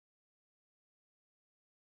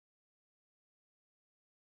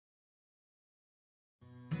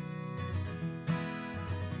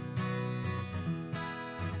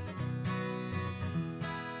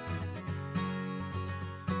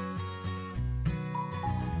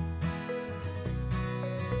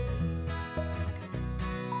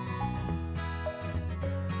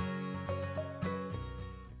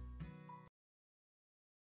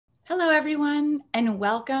Hello, everyone, and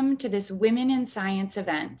welcome to this Women in Science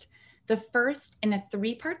event, the first in a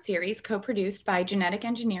three-part series co-produced by Genetic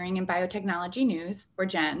Engineering and Biotechnology News, or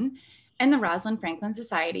GEN, and the Rosalind Franklin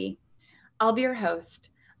Society. I'll be your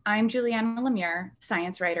host. I'm Juliana Lemure,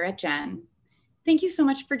 science writer at GEN. Thank you so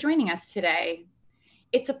much for joining us today.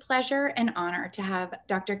 It's a pleasure and honor to have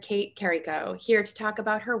Dr. Katalin Karikó here to talk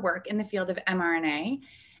about her work in the field of mRNA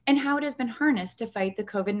and how it has been harnessed to fight the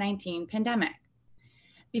COVID-19 pandemic.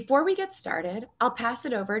 Before we get started, I'll pass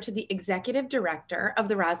it over to the Executive Director of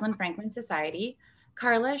the Rosalind Franklin Society,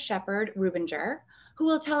 Carla Shepard-Rubinger, who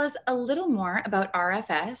will tell us a little more about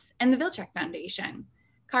RFS and the Vilcek Foundation.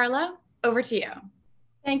 Carla, over to you.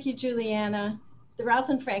 Thank you, Juliana. The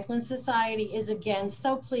Rosalind Franklin Society is again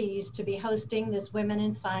so pleased to be hosting this Women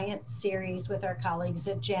in Science series with our colleagues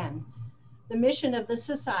at GEN. The mission of the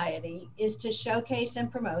Society is to showcase and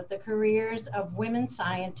promote the careers of women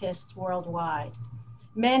scientists worldwide.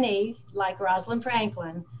 Many, like Rosalind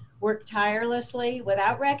Franklin, work tirelessly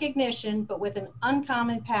without recognition, but with an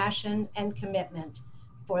uncommon passion and commitment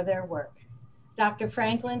for their work. Dr.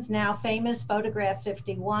 Franklin's now famous photograph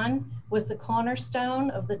 51 was the cornerstone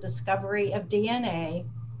of the discovery of DNA,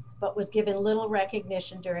 but was given little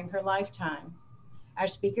recognition during her lifetime. Our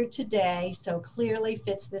speaker today so clearly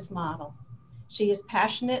fits this model. She is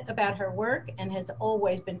passionate about her work and has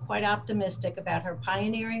always been quite optimistic about her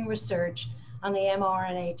pioneering research on the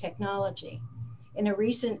mRNA technology. In a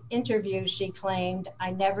recent interview, she claimed,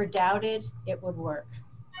 "I never doubted it would work."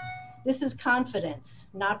 This is confidence,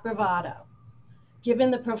 not bravado.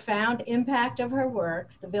 Given the profound impact of her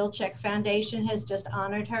work, the Vilcek Foundation has just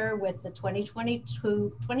honored her with the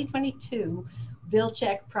 2022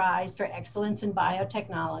 Vilcek Prize for Excellence in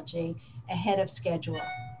Biotechnology ahead of schedule.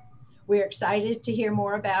 We're excited to hear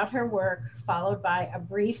more about her work, followed by a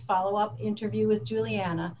brief follow-up interview with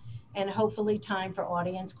Juliana, and hopefully time for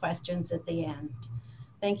audience questions at the end.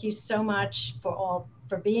 Thank you so much for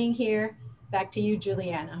being here. Back to you,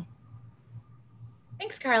 Juliana.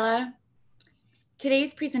 Thanks, Carla.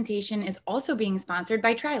 Today's presentation is also being sponsored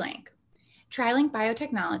by TriLink. TriLink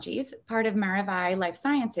Biotechnologies, part of Maravai Life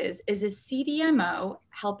Sciences, is a CDMO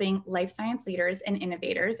helping life science leaders and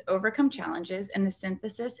innovators overcome challenges in the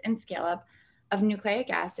synthesis and scale-up of nucleic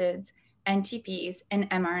acids, NTPs, and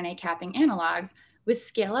mRNA capping analogs with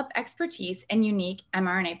scale-up expertise and unique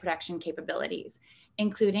mRNA production capabilities,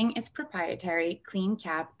 including its proprietary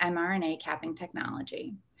CleanCap mRNA capping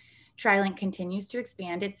technology. TriLink continues to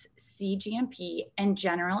expand its cGMP and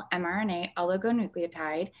general mRNA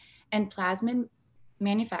oligonucleotide and plasmid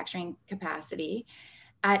manufacturing capacity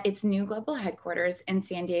at its new global headquarters in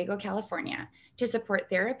San Diego, California, to support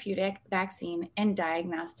therapeutic, vaccine, and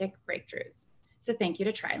diagnostic breakthroughs. So thank you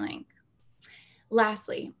to TriLink.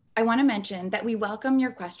 Lastly, I want to mention that we welcome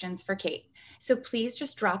your questions for Kate. So please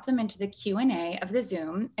just drop them into the Q&A of the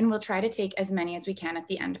Zoom, and we'll try to take as many as we can at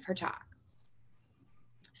the end of her talk.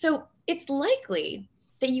 So it's likely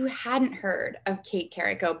that you hadn't heard of Katalin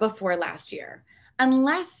Karikó before last year,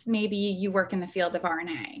 unless maybe you work in the field of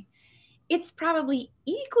RNA. It's probably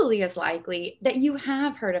equally as likely that you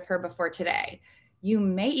have heard of her before today. You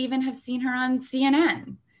may even have seen her on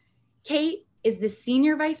CNN. Kate is the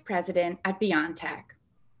Senior Vice President at BioNTech.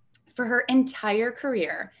 For her entire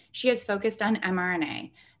career, she has focused on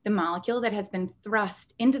mRNA, the molecule that has been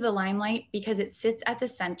thrust into the limelight because it sits at the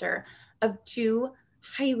center of two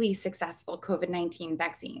highly successful COVID-19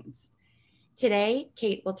 vaccines. Today,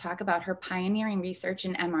 Kate will talk about her pioneering research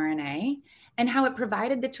in mRNA and how it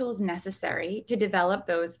provided the tools necessary to develop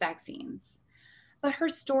those vaccines. But her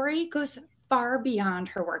story goes far beyond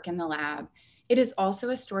her work in the lab. It is also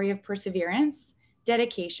a story of perseverance,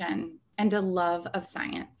 dedication, and a love of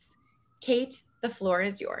science. Kate, the floor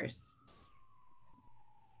is yours.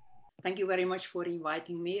 Thank you very much for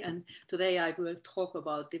inviting me. And today I will talk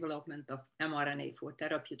about development of mRNA for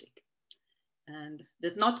therapeutic. And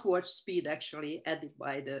that not for speed actually added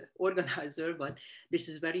by the organizer, but this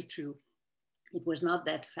is very true. It was not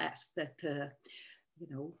that fast that,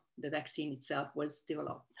 the vaccine itself was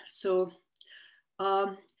developed. So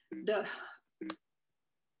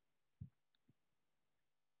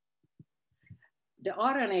the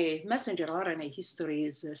RNA, messenger RNA history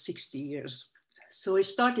is 60 years. So it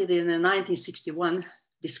started in 1961,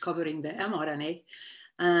 discovering the mRNA.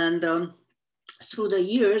 And through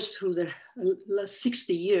the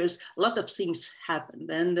 60 years, a lot of things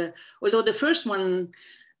happened. And although the first one,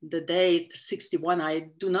 the date 61,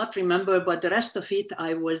 I do not remember, but the rest of it,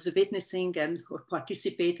 I was witnessing or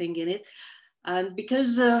participating in it. And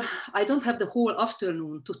because I don't have the whole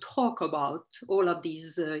afternoon to talk about all of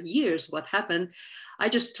these years, what happened, I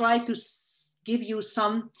just try to give you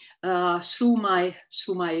some through my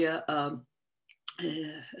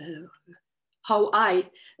how I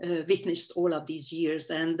witnessed all of these years.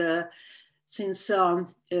 And since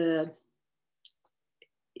it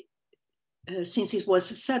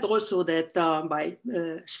was said also that by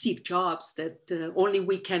Steve Jobs that only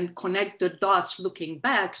we can connect the dots looking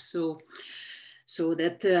back, so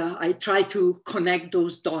that I try to connect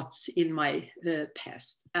those dots in my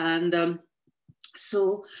past. And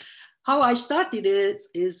so how I started it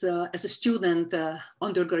is as a student,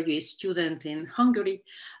 undergraduate student in Hungary,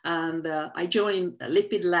 and I joined a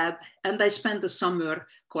lipid lab, and I spent the summer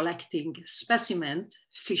collecting specimen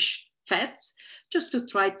fish fats, just to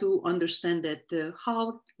try to understand that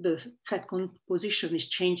how the fat composition is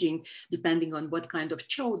changing depending on what kind of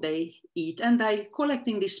chow they eat. And I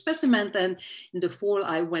collecting this specimen, and in the fall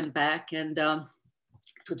I went back and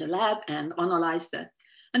to the lab and analyzed that.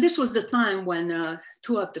 And this was the time when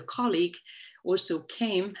two of the colleagues also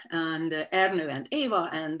came, and Erne and Eva,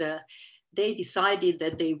 and they decided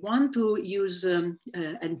that they want to use and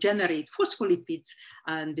generate phospholipids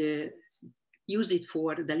and use it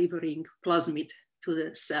for delivering plasmid to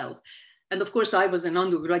the cell. And of course, I was an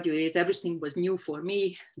undergraduate, everything was new for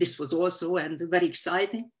me. This was also and very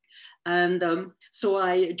exciting. And so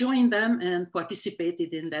I joined them and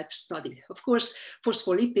participated in that study. Of course,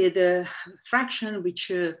 phospholipid fraction,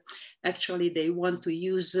 which actually they want to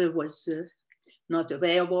use was not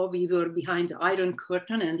available. We were behind the Iron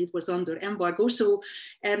Curtain and it was under embargo. So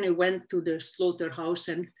Erne went to the slaughterhouse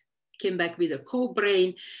and came back with a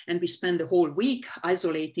co-brain, and we spent the whole week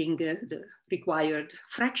isolating the required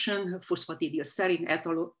fraction, phosphatidylserine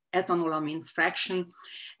ethanolamine fraction,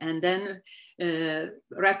 and then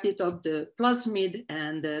wrapped it up the plasmid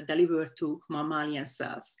and delivered to mammalian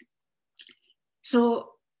cells.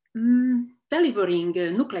 So delivering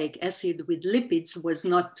nucleic acid with lipids was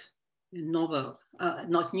not novel,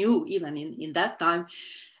 not new even in that time.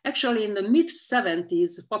 Actually, in the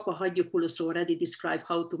mid-70s, Papahagiopoulos already described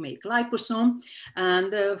how to make liposome.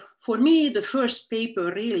 And for me, the first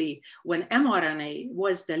paper really, when mRNA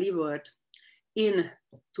was delivered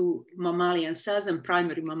into mammalian cells and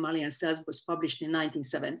primary mammalian cells, was published in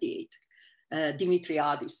 1978.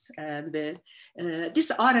 Dimitriadis. And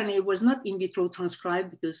this RNA was not in vitro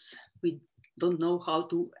transcribed because we don't know how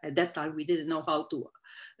to, at that time, we didn't know how to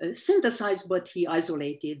synthesize, but he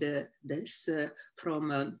isolated this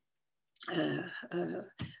from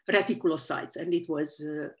reticulocytes, and it was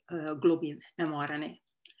globin mRNA.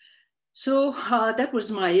 So that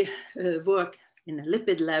was my work in a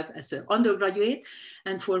lipid lab as an undergraduate.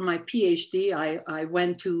 And for my PhD, I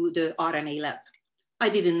went to the RNA lab. I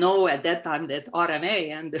didn't know at that time that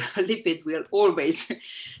RNA and lipid were always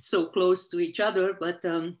so close to each other, but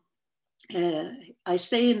I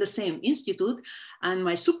stay in the same institute, and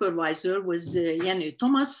my supervisor was Jenny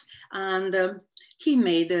Thomas, and he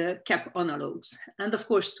made CAP analogs. And of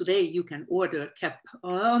course, today you can order CAP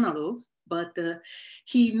analogs, but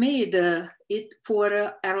he made it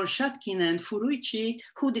for Aaron Shatkin and Furuichi,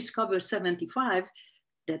 who discovered 75,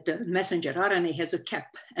 that the messenger RNA has a cap.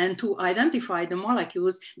 And to identify the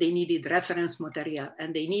molecules, they needed reference material,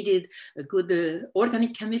 and they needed a good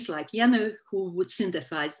organic chemist like Janne, who would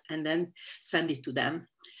synthesize and then send it to them.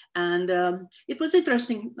 And it was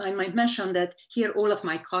interesting, I might mention that here all of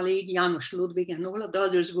my colleagues, János Ludwig and all of the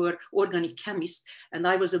others, were organic chemists, and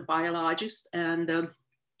I was a biologist. And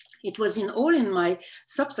it was in my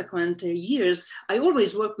subsequent years, I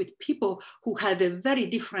always worked with people who had a very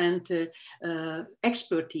different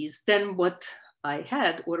expertise than what I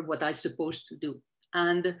had or what I supposed to do.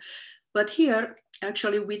 But here,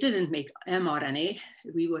 actually, we didn't make mRNA.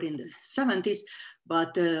 We were in the 70s,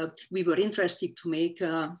 but we were interested to make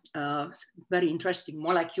a very interesting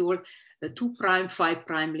molecule, the 2'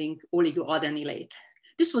 5' link oligoadenylate.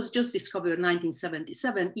 This was just discovered in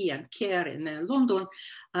 1977, Ian Kerr in London.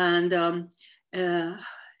 And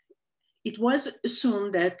it was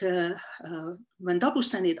assumed that when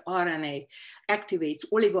double-stranded RNA activates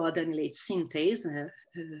oligoadenylate synthase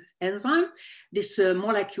enzyme, this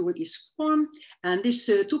molecule is formed, and this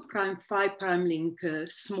 2' 5' link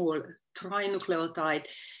small trinucleotide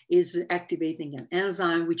is activating an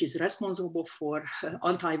enzyme which is responsible for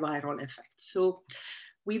antiviral effects. So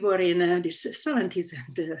we were in the 70s,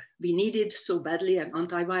 and we needed so badly an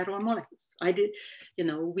antiviral molecule.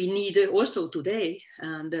 We need also today,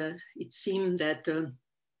 and it seemed that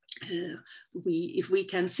if we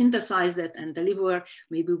can synthesize that and deliver,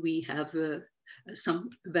 maybe we have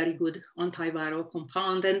some very good antiviral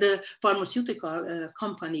compound, and the pharmaceutical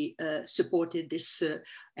company supported this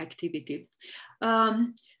activity.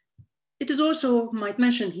 It is also might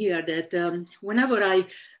mention here that whenever I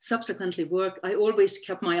subsequently work, I always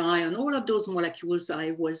kept my eye on all of those molecules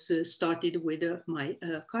I was started with my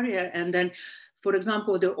career. And then, for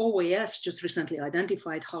example, the OAS just recently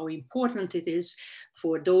identified how important it is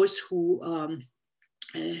for those who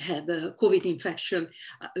have a COVID infection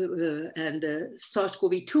and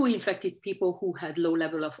SARS-CoV-2 infected people who had low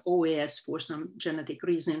level of OAS for some genetic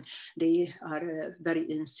reason. They are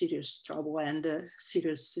very in serious trouble and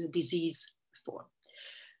serious disease for.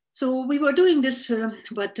 So we were doing this,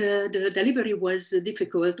 but the delivery was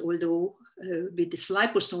difficult, although with this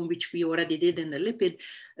liposome, which we already did in the lipid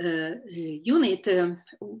unit,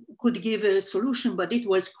 could give a solution, but it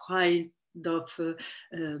was kind of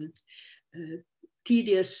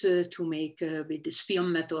tedious to make with this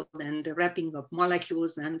film method and the wrapping of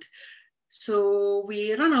molecules. And so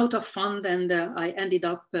we ran out of fund, and I ended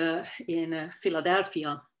up in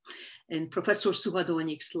Philadelphia in Professor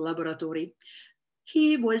Suhadolnik's laboratory.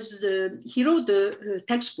 He wrote the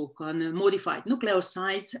textbook on modified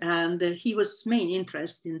nucleosides, and he was main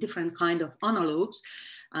interest in different kind of analogs.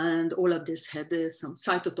 And all of this had some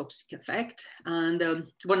cytotoxic effect. And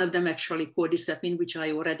one of them actually cordyceps, which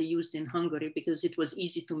I already used in Hungary because it was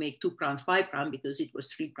easy to make 2' 5' because it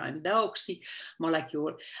was 3' deoxy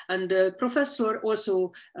molecule. And the professor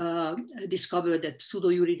also discovered that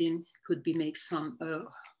pseudouridine could be made some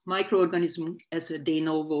microorganism as a de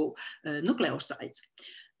novo nucleosides.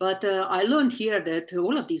 But I learned here that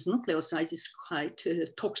all of these nucleosides is quite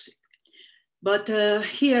toxic. But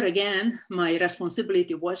here again, my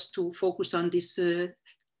responsibility was to focus on this 2'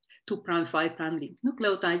 5'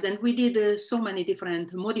 nucleotides. And we did so many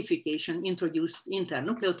different modifications, introduced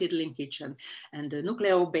internucleotide linkage and the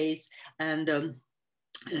nucleobase and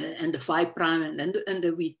the 5'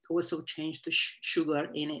 and we also changed the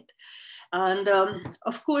sugar in it. And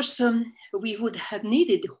of course, we would have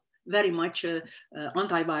needed very much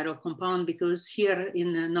antiviral compound because here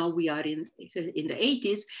now we are in the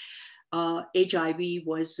 80s. HIV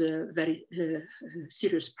was a very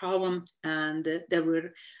serious problem, and there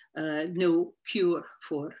were no cure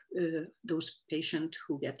for those patients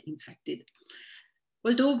who get infected.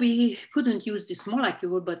 Although we couldn't use this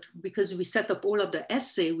molecule, but because we set up all of the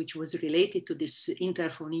assay which was related to this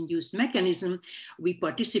interferon-induced mechanism, we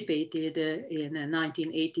participated in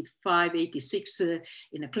 1985-86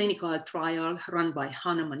 in a clinical trial run by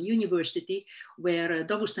Hahnemann University, where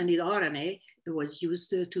double-stranded RNA was used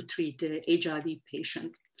to treat HIV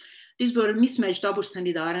patients. These were mismatched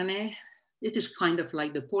double-stranded RNA. It is kind of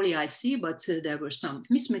like the poly-IC, but there were some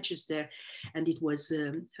mismatches there, and it was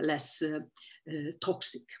less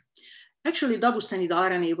toxic. Actually, double-stranded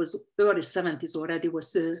RNA was early 70s already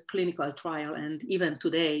was a clinical trial, and even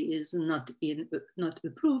today is not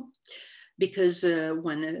approved because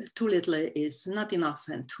when too little is not enough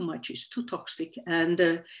and too much is too toxic.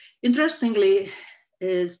 And interestingly,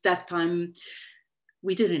 is that time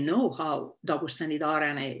we didn't know how double-stranded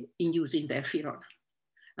RNA induced interferon.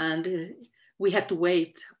 And we had to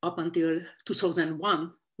wait up until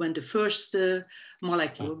 2001 when the first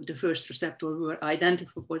molecule, the first receptor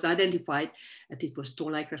was identified, and it was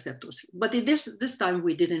toll-like receptors. But this time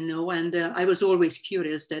we didn't know, and I was always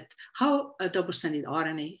curious that how a double-stranded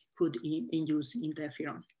RNA could induce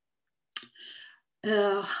interferon.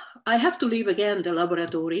 I have to leave again the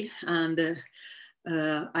laboratory, and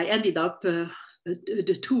I ended up the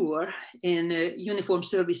tour in Uniform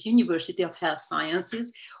Service University of Health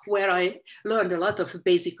Sciences, where I learned a lot of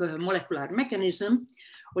basic molecular mechanism.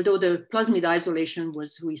 Although the plasmid isolation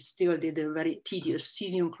we still did a very tedious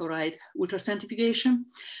cesium chloride ultracentrifugation.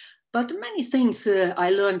 But many things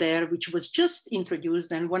I learned there, which was just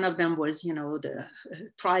introduced, and one of them was, the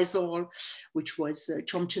trizol, which was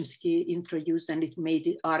Chomchomsky introduced, and it made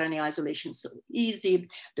the RNA isolation so easy.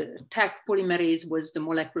 The Taq polymerase was the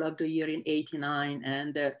molecule of the year in '89,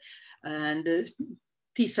 and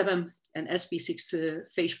T7 and sp6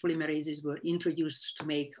 phage polymerases were introduced to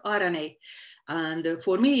make RNA. And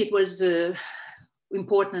for me, it was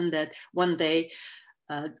important that one day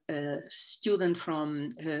a student from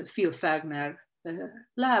Phil Fagner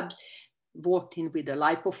lab walked in with a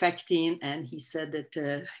lipofectin, and he said that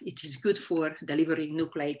it is good for delivering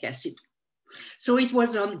nucleic acid. So it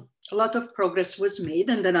was a lot of progress was made,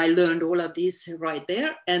 and then I learned all of this right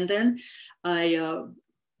there. And then I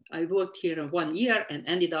worked here 1 year and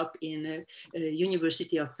ended up in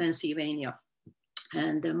University of Pennsylvania.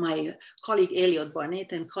 And my colleague Elliot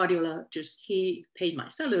Barnett and cardiologist, he paid my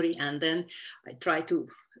salary, and then I tried to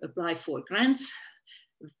apply for grants.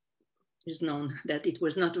 It's known that it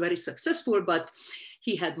was not very successful, but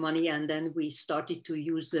he had money, and then we started to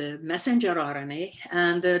use messenger RNA.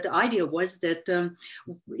 And the idea was that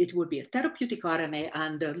it would be a therapeutic RNA,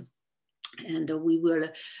 and we will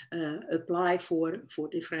apply for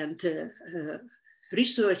different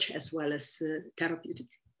research as well as therapeutic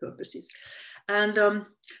purposes. And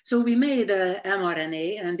so we made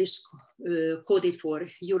mRNA, and this coded for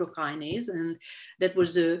urokinase, and that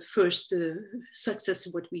was the first success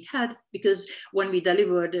what we had, because when we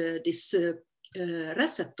delivered this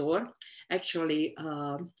receptor, actually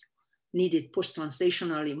needed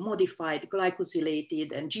post-translationally modified,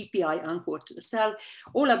 glycosylated, and GPI anchored to the cell.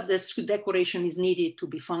 All of this decoration is needed to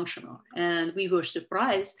be functional. And we were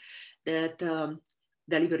surprised that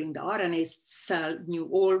delivering the RNA cell knew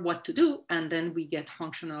all what to do, and then we get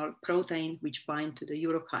functional protein which bind to the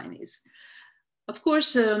urokinase. Of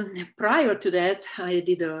course, prior to that, I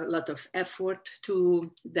did a lot of effort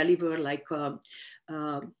to deliver, like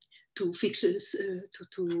to fix,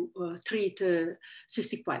 to treat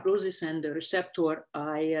cystic fibrosis, and the receptor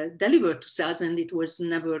I delivered to cells, and it was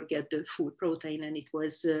never get the full protein, and it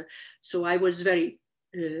was, so I was very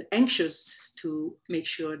anxious to make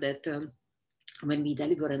sure that when we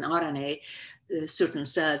deliver an RNA, certain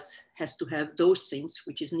cells has to have those things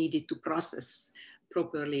which is needed to process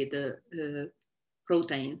properly the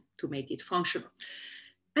protein to make it functional.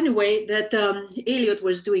 Anyway, that Elliot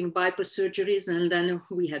was doing bypass surgeries, and then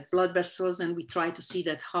we had blood vessels, and we tried to see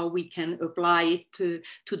that how we can apply it to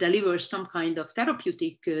deliver some kind of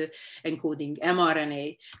therapeutic encoding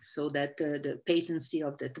mRNA, so that the patency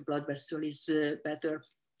of that blood vessel is better.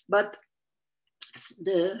 But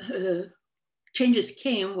the changes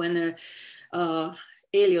came when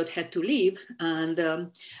Elliot had to leave, and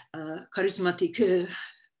charismatic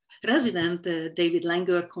resident David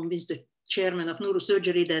Langer convinced the chairman of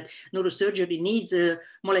neurosurgery that neurosurgery needs a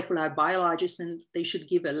molecular biologist and they should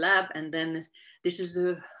give a lab. And then this is,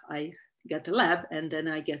 I get a lab, and then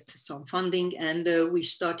I get some funding, and we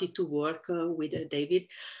started to work with David.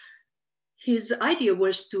 His idea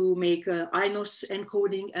was to make iNOS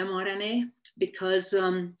encoding mRNA, because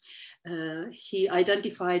he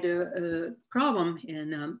identified a problem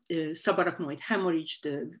in subarachnoid hemorrhage,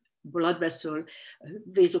 the blood vessel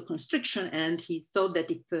vasoconstriction, and he thought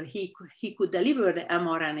that if he could deliver the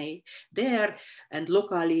mRNA there, and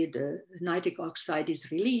locally the nitric oxide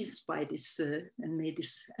is released by this and made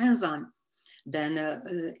this enzyme, then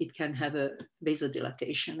it can have a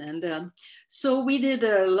vasodilatation. And so we did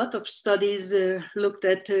a lot of studies, looked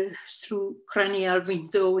at through cranial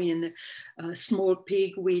window in small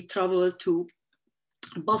pig. We traveled to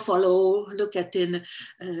buffalo, look at in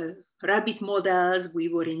rabbit models. We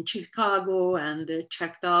were in Chicago and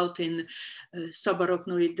checked out in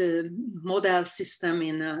subarachnoid model system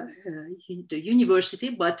in the university,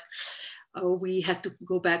 but we had to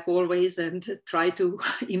go back always and try to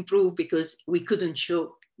improve, because we couldn't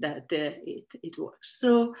show that it works.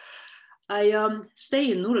 So I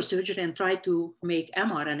stay in neurosurgery and try to make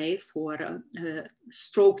mRNA for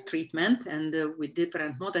stroke treatment, and with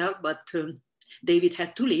different model, but David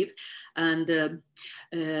had to leave. And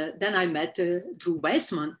then I met Drew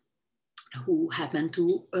Weissman, who happened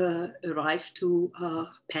to arrive to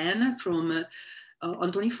Penn from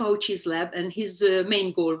Anthony Fauci's lab. And his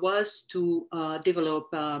main goal was to develop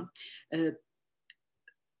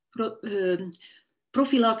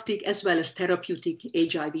prophylactic as well as therapeutic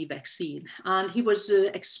HIV vaccine. And he was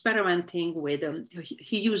experimenting with,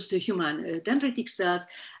 he used human dendritic cells,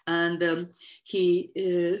 and he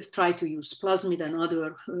tried to use plasmid and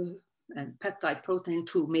other and peptide protein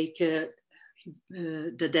to make the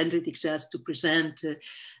dendritic cells to present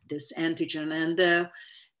this antigen. And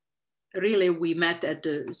really we met at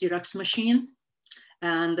the Xerox machine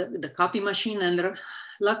and the copy machine, and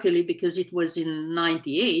luckily, because it was in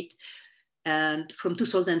 '98, and from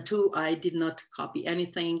 2002, I did not copy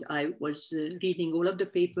anything. I was reading all of the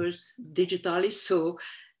papers digitally. So,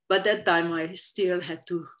 but that time I still had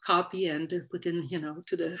to copy and put in, you know,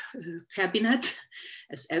 to the cabinet,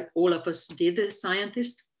 as all of us did as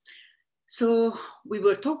scientists. So we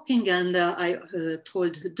were talking, and I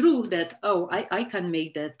told Drew that, oh, I can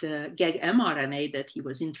make that gag mRNA that he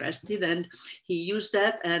was interested in. And he used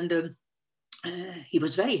that, and he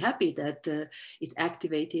was very happy that it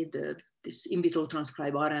activated this in vitro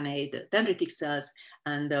transcribed RNA, the dendritic cells,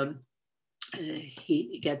 and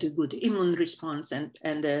he got a good immune response, and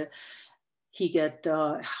he got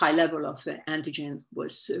a high level of antigen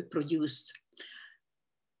was produced.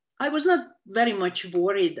 I was not very much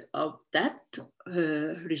worried of that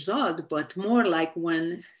result, but more like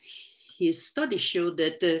when his study showed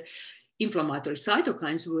that inflammatory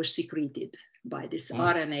cytokines were secreted by this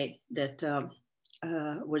RNA that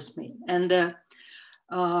was made. And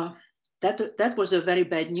that was a very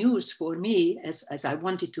bad news for me, as I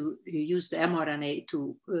wanted to use the mRNA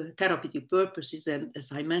to therapeutic purposes, and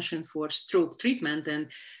as I mentioned, for stroke treatment, and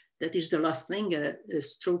that is the last thing a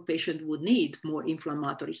stroke patient would need, more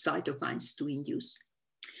inflammatory cytokines to induce.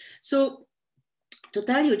 So to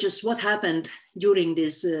tell you just what happened during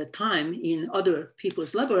this time in other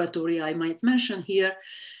people's laboratory, I might mention here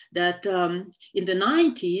that in the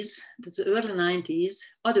 90s, the early 90s,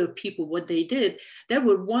 other people, what they did, there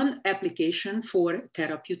were one application for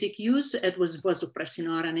therapeutic use. It was vasopressin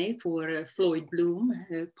RNA for Floyd Bloom,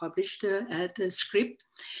 published at Script,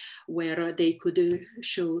 where they could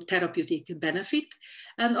show therapeutic benefit.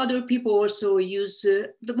 And other people also use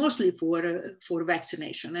mostly for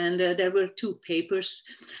vaccination. And there were two papers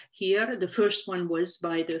here. The first one was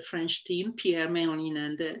by the French team, Pierre Ménonine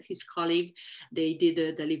and his colleague. They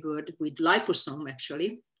did delivered with liposome,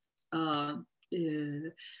 actually,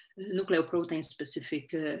 nucleoprotein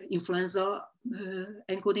specific influenza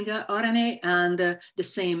encoding RNA, and the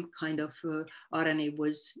same kind of RNA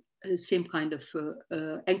was same kind of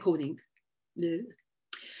encoding. The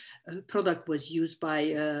product was used by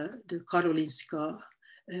the Karolinska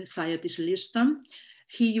scientist Listam.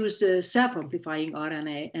 He used self-amplifying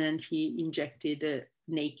RNA and he injected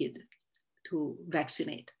naked to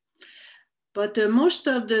vaccinate. But most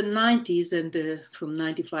of the 90s and from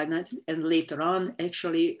 95 90, and later on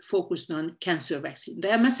actually focused on cancer vaccine.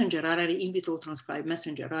 The messenger RNA, in vitro transcribed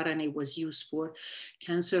messenger RNA, was used for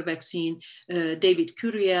cancer vaccine. David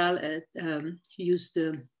Curiel used,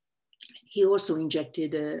 he also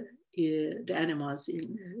injected the animals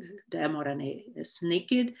in the mRNA as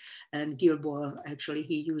naked, and Gilboa, actually,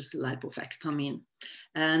 he used lipofectamine.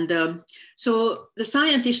 And so the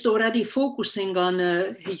scientists already focusing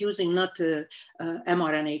on using not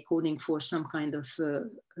mRNA coding for some kind of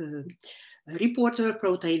reporter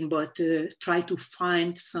protein, but try to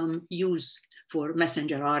find some use for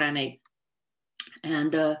messenger RNA.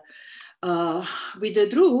 And we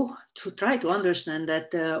withdrew to try to understand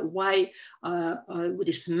that why with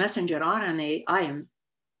this messenger RNA I am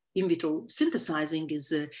in vitro synthesizing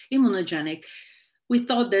is immunogenic. We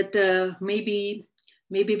thought that maybe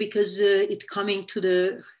because it's coming to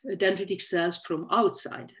the dendritic cells from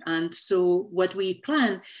outside. And so what we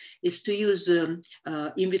plan is to use in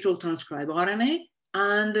vitro transcribed RNA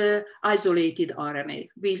and isolated RNA.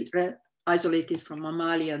 We isolated from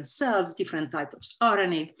mammalian cells, different types of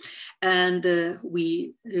RNA, and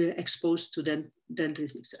we exposed to the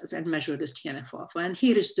dendritic cells and measure the TNF-alpha. And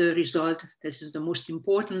here is the result. This is the most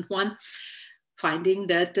important one, finding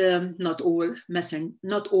that not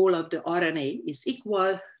all of the RNA is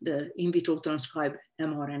equal. The in vitro transcribed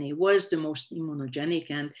mRNA was the most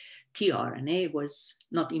immunogenic, and tRNA was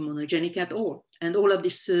not immunogenic at all. And all of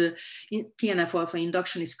this TNF-alpha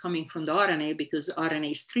induction is coming from the RNA because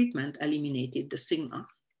RNA's treatment eliminated the signal.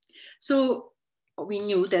 So we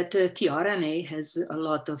knew that tRNA has a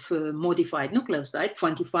lot of modified nucleoside,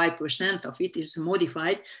 25% of it is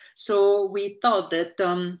modified. So we thought that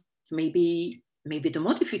maybe the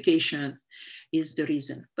modification is the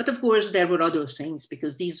reason. But of course, there were other things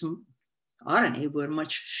because these RNA were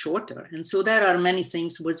much shorter. And so there are many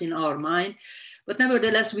things was in our mind. But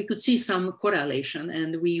nevertheless, we could see some correlation,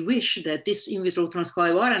 and we wish that this in vitro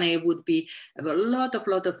transcribed RNA would have a lot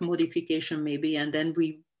of modification maybe, and then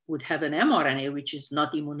we would have an mRNA which is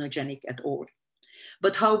not immunogenic at all.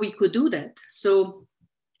 But how we could do that? So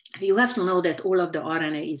you have to know that all of the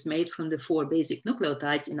RNA is made from the 4 basic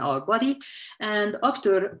nucleotides in our body, and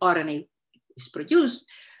after RNA is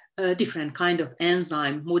produced, different kind of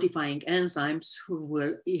enzyme, modifying enzymes who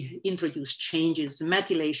will introduce changes,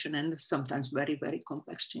 methylation, and sometimes very, very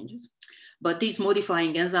complex changes. But these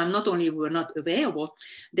modifying enzymes not only were not available,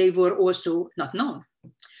 they were also not known.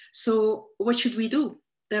 So what should we do?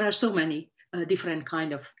 There are so many different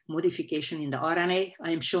kind of modification in the RNA.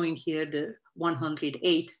 I am showing here the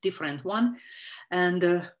 108 different one.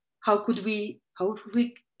 And how could we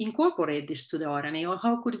incorporate this to the RNA, or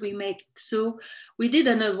how could we make it? So we did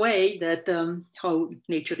in a way that how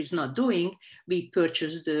nature is not doing. We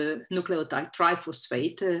purchased the nucleotide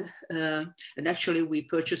triphosphate, and actually we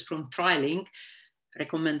purchased from TriLink,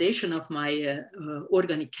 recommendation of my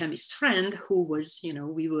organic chemist friend who was,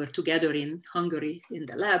 we were together in Hungary in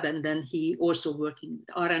the lab, and then he also working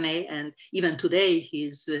with RNA, and even today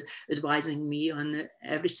he's advising me on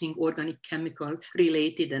everything organic chemical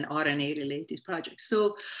related and RNA related projects.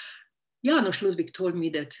 So János Ludwig told me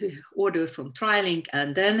that order from TriLink,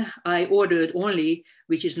 and then I ordered only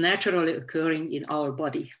which is naturally occurring in our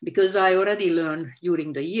body, because I already learned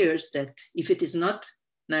during the years that if it is not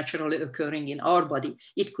naturally occurring in our body,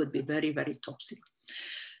 it could be very, very toxic.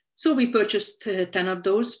 So we purchased 10 of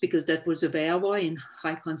those because that was available in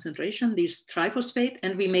high concentration, this triphosphate,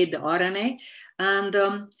 and we made the RNA, and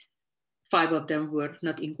 5 of them were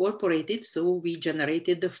not incorporated, so we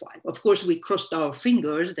generated the 5. Of course, we crossed our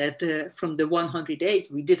fingers that from the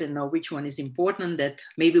 108, we didn't know which one is important, that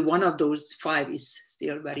maybe one of those 5 is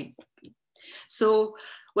still very important. So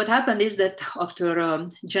what happened is that after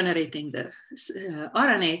generating the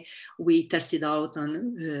RNA, we tested out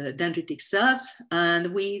on dendritic cells,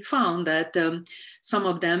 and we found that some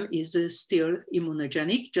of them is still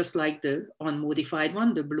immunogenic, just like the unmodified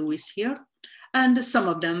one, the blue is here, and some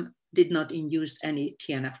of them did not induce any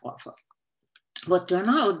TNF-alpha. But turned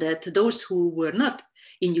out that those who were not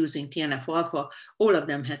inducing TNF-alpha, all of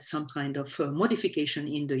them had some kind of modification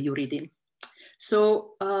in the uridine.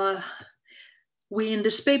 So we, in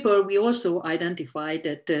this paper, we also identified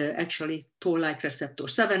that actually toll-like receptor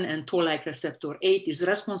 7 and toll-like receptor 8 is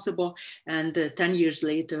responsible. And 10 years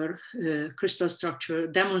later, crystal structure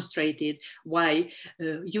demonstrated why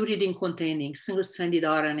uridine-containing single-stranded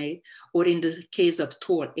RNA, or in the case of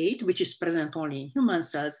toll-8, which is present only in human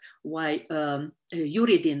cells, why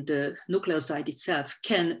uridine, the nucleoside itself,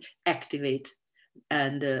 can activate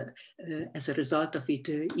and as a result of it,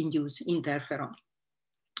 induce interferon.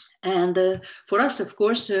 And for us, of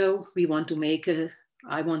course, we want to make,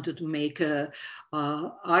 I wanted to make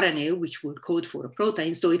RNA, which would code for a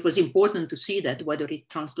protein. So it was important to see that whether it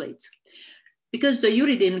translates. Because the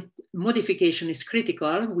uridine modification is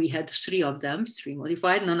critical, we had 3 of them, 3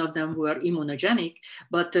 modified, none of them were immunogenic,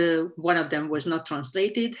 but one of them was not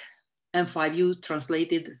translated, M5U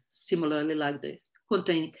translated similarly like the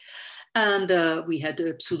containing, and we had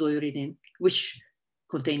pseudouridine, which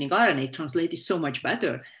containing RNA translated so much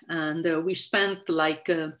better. And we spent like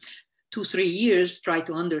 2-3 years trying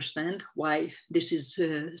to understand why this is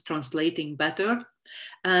translating better.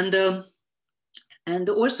 And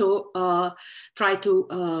also try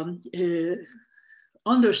to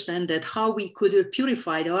understand that how we could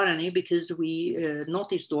purify the RNA, because we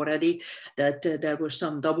noticed already that there was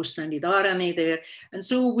some double-stranded RNA there. And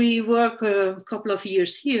so we worked a couple of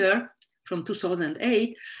years here, from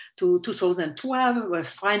 2008 to 2012, where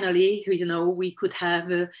finally, you know, we could have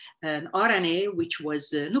an RNA which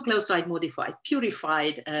was nucleoside modified,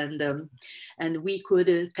 purified, and we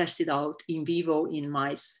could test it out in vivo in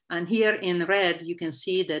mice. And here in red, you can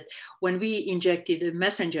see that when we injected a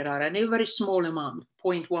messenger RNA, a very small amount,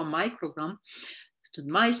 0.1 microgram, to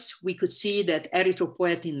mice, we could see that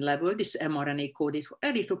erythropoietin level, this mRNA coded for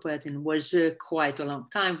erythropoietin, was quite a long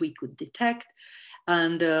time we could detect.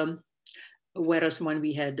 And whereas when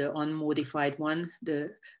we had the unmodified one,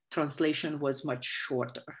 the translation was much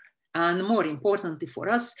shorter. And more importantly for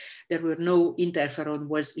us, there were no interferon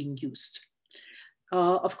was induced.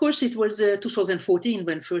 Of course, it was 2014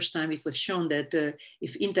 when first time it was shown that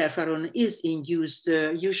if interferon is induced,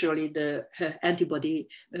 usually the antibody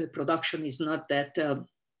production is not that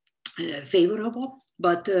favorable.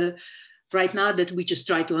 But right now that we just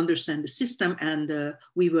try to understand the system, and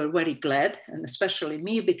we were very glad, and especially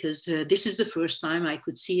me, because this is the first time I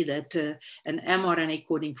could see that an mRNA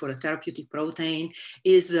coding for a therapeutic protein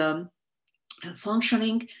is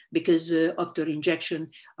functioning, because after injection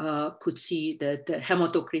could see that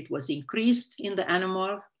hematocrit was increased in the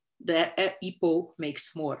animal. The EPO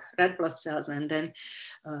makes more red blood cells, and then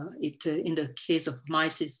in the case of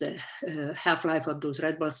mice, is the half-life of those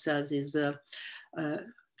red blood cells is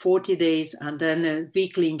 40 days, and then a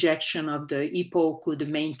weekly injection of the EPO could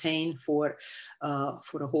maintain for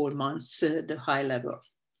a whole month the high level.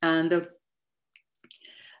 And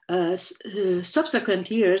subsequent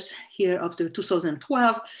years, here after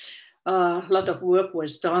 2012, a lot of work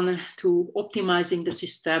was done to optimizing the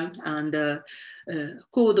system, and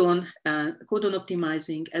codon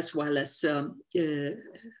optimizing, as well as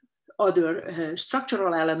other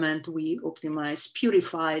structural element we optimized,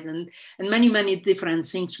 purified, and many different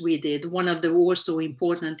things we did. One of the also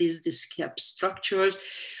important is this cap structures,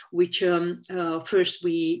 which first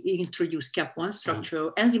we introduced cap1 structure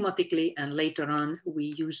enzymatically, and later on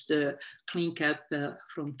we used the clean cap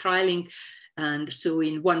from TriLink. And so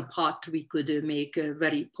in one pot, we could make a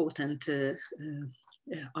very potent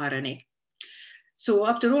RNA. So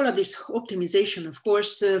after all of this optimization, of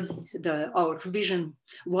course, our vision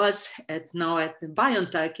was now at the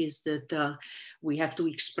BioNTech is that we have to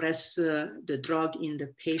express the drug in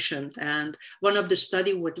the patient. And one of the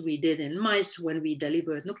study what we did in mice, when we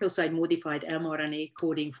delivered nucleoside modified mRNA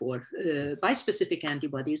coding for bispecific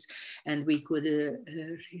antibodies, and we could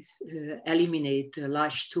eliminate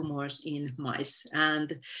large tumors in mice.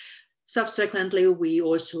 And subsequently, we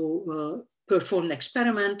also performed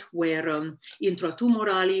experiment where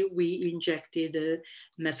intratumorally we injected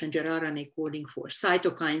messenger RNA coding for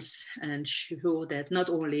cytokines and show that not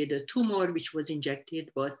only the tumor which was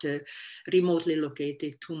injected, but remotely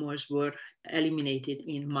located tumors were eliminated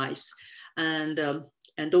in mice. And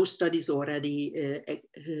those studies already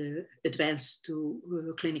advanced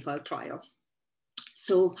to clinical trial.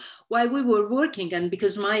 So while we were working, and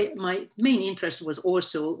because my main interest was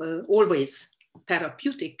also always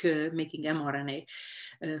therapeutic, making mRNA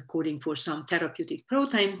coding for some therapeutic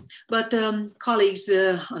protein, but colleagues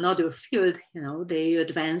on other field, they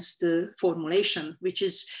advanced the formulation, which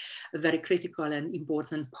is a very critical and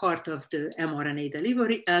important part of the mRNA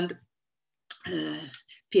delivery. And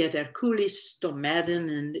Peter Kulis, Tom Madden,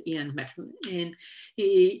 and Ian McLean,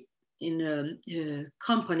 in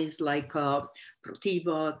companies like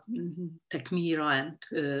Protiva, Tecmira,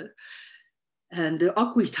 and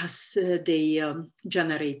Acuitas, they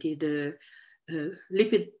generated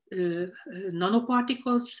lipid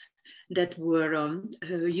nanoparticles that were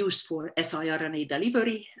used for siRNA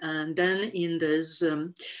delivery. And then in those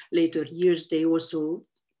later years, they also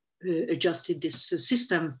adjusted this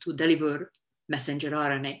system to deliver messenger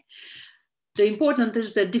RNA. The important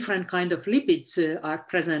is that different kind of lipids are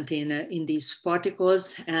present in these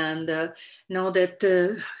particles. And now that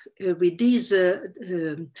with this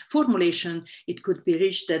formulation, it could be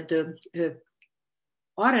reached that the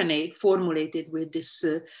RNA formulated with this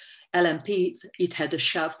LNP, it had a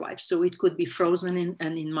shelf life. So it could be frozen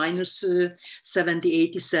and in minus 70,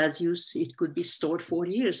 80 Celsius, it could be stored for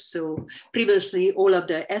years. So previously, all of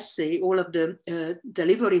the assay, all of the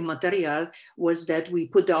delivery material was that we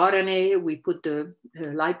put the RNA, we put the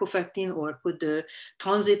lipofectin or put the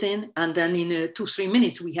transit in, and then in 2-3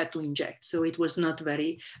 minutes, we had to inject. So it was not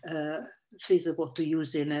very feasible to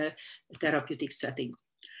use in a therapeutic setting.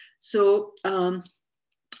 So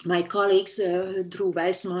my colleagues, Drew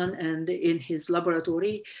Weissman, and in his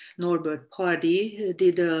laboratory, Norbert Pardy,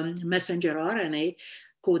 did messenger RNA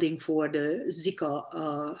coding for the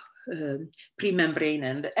Zika pre-membrane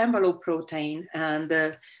and envelope protein,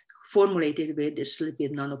 and formulated with this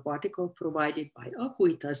lipid nanoparticle provided by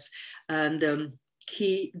Acuitas. And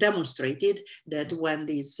he demonstrated that when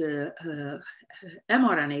this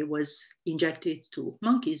mRNA was injected to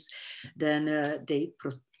monkeys, then they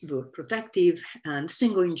were protective, and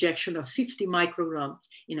single injection of 50 micrograms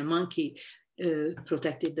in a monkey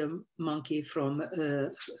protected the monkey from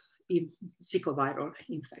Zika viral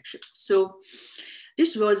infection. So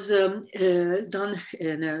this was done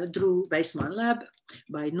in Drew Weissman lab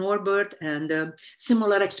by Norbert, and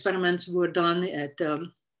similar experiments were done at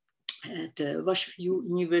WashU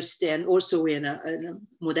University and also in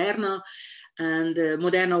Moderna. And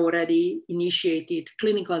Moderna already initiated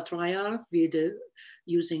clinical trial with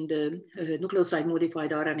using the nucleoside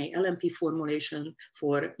modified RNA LNP formulation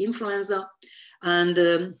for influenza. And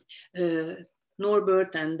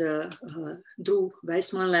Norbert and Drew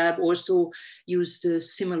Weissman lab also used a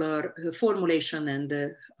similar formulation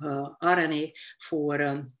and RNA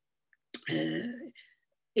for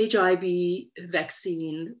HIV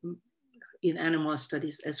vaccine in animal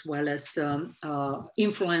studies, as well as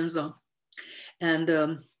influenza and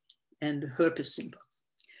herpes symptoms.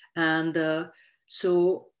 And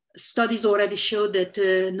so studies already showed that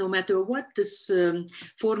no matter what, this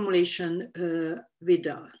formulation with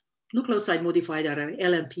nucleoside modified RNA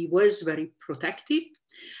LNP was very protective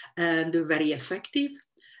and very effective.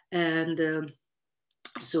 And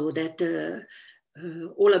so that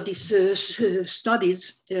all of these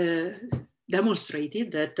studies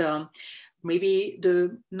demonstrated that maybe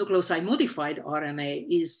the nucleoside modified RNA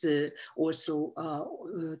is also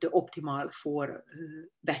the optimal for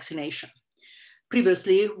vaccination.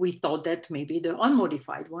 Previously, we thought that maybe the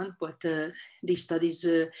unmodified one, but these studies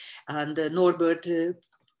and Norbert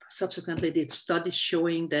subsequently did studies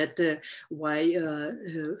showing that why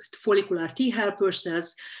follicular T helper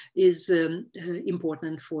cells is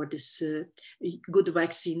important for this good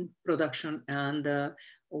vaccine production, and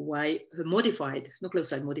why modified,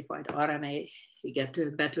 nucleoside modified RNA, you get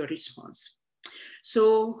a better response.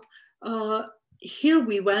 So here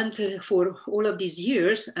we went for all of these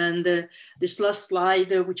years, and this last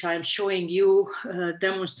slide, which I am showing you,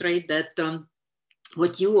 demonstrate that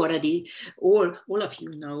what you already, all of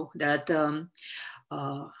you know, that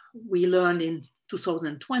we learned in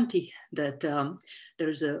 2020 that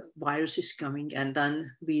there's a virus is coming, and then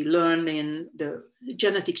we learned in the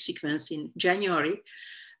genetic sequence in January,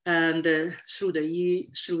 and through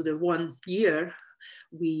the 1 year,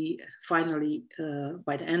 we finally,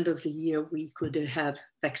 by the end of the year, we could have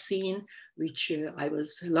vaccine, which I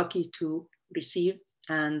was lucky to receive,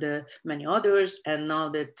 and many others. And now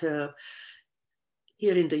that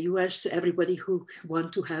here in the US, everybody who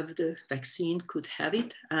want to have the vaccine could have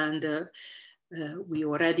it. And we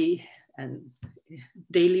already, and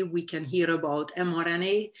daily we can hear about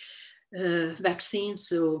mRNA vaccines.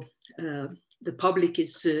 So the public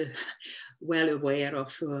is well aware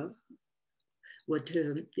of what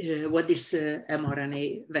this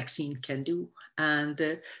mRNA vaccine can do.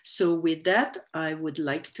 And so with that, I would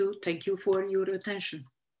like to thank you for your attention.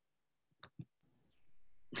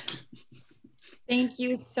 Thank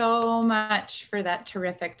you so much for that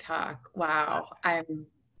terrific talk. Wow.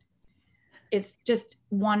 It's just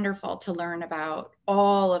wonderful to learn about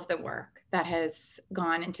all of the work that has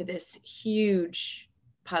gone into this huge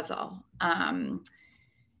puzzle,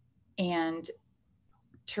 and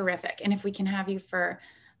terrific. And if we can have you for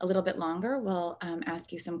a little bit longer, we'll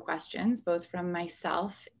ask you some questions, both from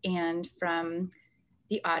myself and from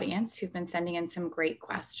the audience who've been sending in some great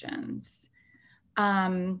questions.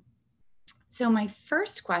 So my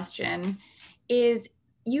first question is,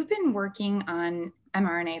 you've been working on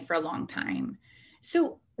mRNA for a long time.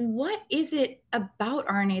 So what is it about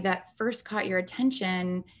RNA that first caught your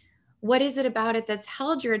attention? What is it about it that's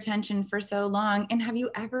held your attention for so long? And have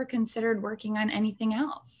you ever considered working on anything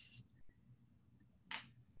else?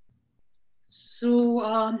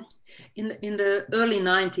 So in the early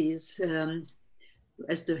 90s,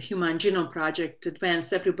 as the Human Genome Project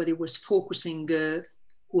advanced, everybody was focusing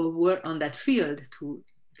who were on that field to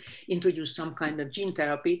introduce some kind of gene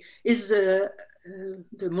therapy, is the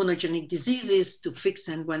monogenic diseases to fix,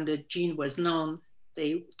 and when the gene was known,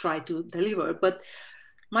 they tried to deliver. But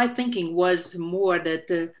my thinking was more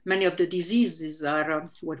that many of the diseases are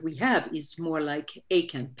what we have is more like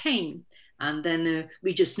ache and pain. And then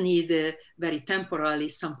we just need very temporarily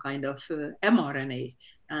some kind of mRNA,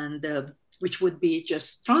 and which would be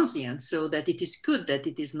just transient, so that it is good that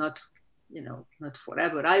it is not, not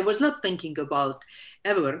forever. I was not thinking about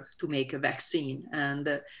ever to make a vaccine.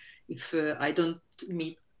 And if I don't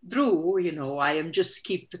meet Drew, I am just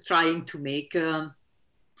keep trying to make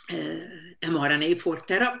mRNA for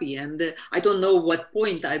therapy. And I don't know what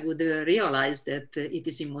point I would realize that it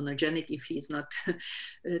is immunogenic if he's not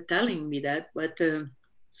telling me that. But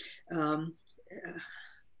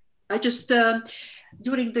I just,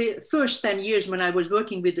 during the first 10 years when I was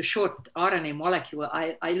working with the short RNA molecule,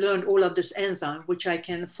 I learned all of this enzyme, which I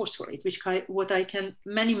can phosphorate,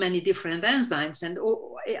 many different enzymes. And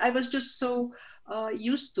I was just so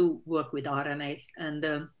used to work with RNA.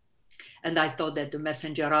 And I thought that the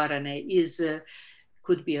messenger RNA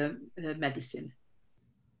could be a medicine.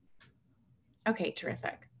 Okay,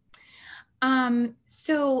 terrific.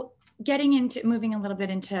 So moving a little bit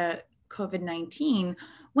into COVID-19,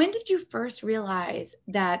 when did you first realize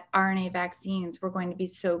that RNA vaccines were going to be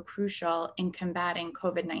so crucial in combating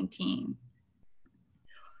COVID-19?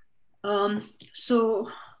 So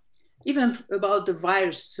even about the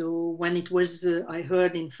virus, so when it was, I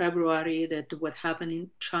heard in February that what happened in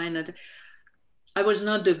China, I was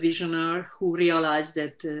not the visionary who realized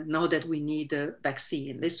that now that we need a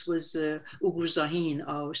vaccine. This was Ugur Sahin,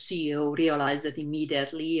 our CEO, realized that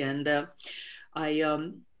immediately. And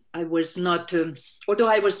I was not, although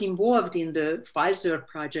I was involved in the Pfizer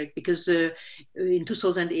project, because in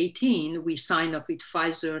 2018, we signed up with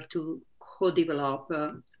Pfizer to co-develop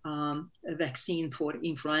a vaccine for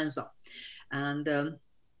influenza. And,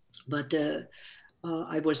 but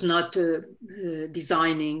I was not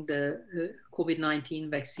designing the COVID-19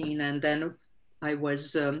 vaccine. And then I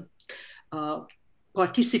was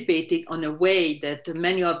participating on a way that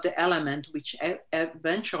many of the elements which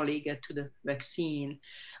eventually get to the vaccine,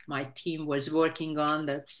 my team was working on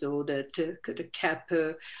that, so that the cap,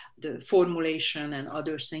 the formulation and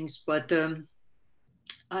other things. But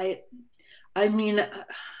I mean,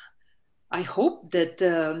 I hope that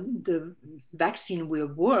the vaccine will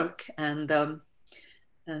work, and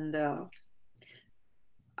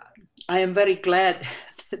I am very glad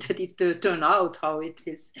that it turned out how it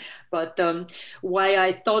is. But why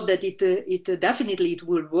I thought that it definitely it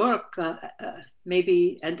will work,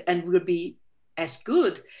 maybe and will be as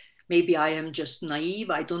good. Maybe I am just naive.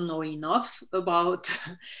 I don't know enough about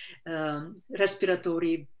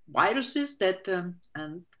respiratory viruses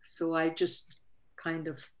and so I just kind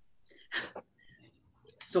of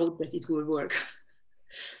thought that it will work.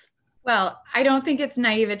 Well, I don't think it's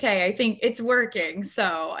naivete. I think it's working.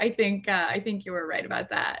 So I think you were right about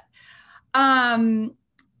that.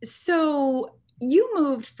 So you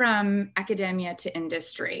moved from academia to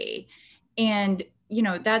industry, and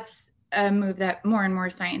that's a move that more and more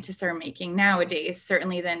scientists are making nowadays,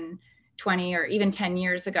 certainly than 20 or even 10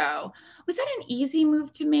 years ago. Was that an easy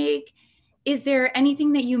move to make? Is there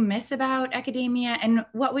anything that you miss about academia? And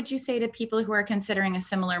what would you say to people who are considering a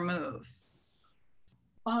similar move?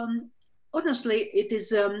 Honestly, it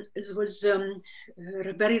was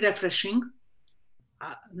very refreshing.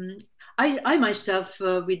 I myself,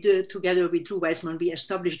 together with Drew Weissman, we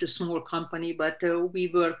established a small company, but we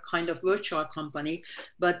were kind of virtual company.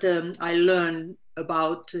 But I learned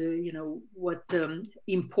about what is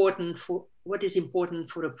important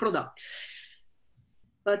for a product.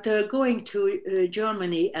 But going to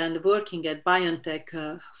Germany and working at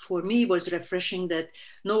BioNTech, for me was refreshing that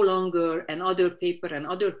no longer another paper,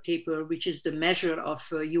 which is the measure of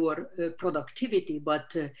your productivity,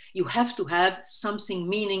 but you have to have something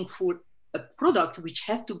meaningful, a product which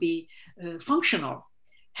had to be functional,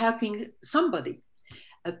 helping somebody,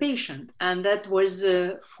 a patient. And that was,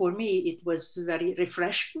 for me, it was very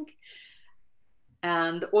refreshing.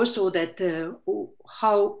 And also that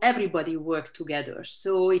how everybody worked together.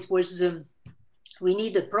 So it was, we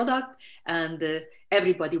need a product and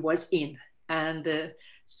everybody was in. And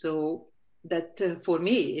so that for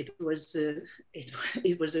me, it was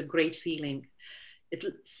a great feeling. It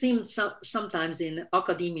seems sometimes in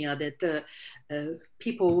academia that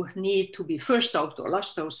people need to be first out or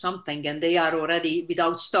last out something, and they are already,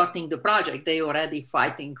 without starting the project, they already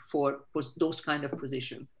fighting for those kind of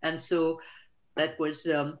positions. And so that was,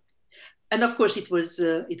 and of course it was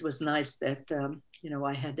nice that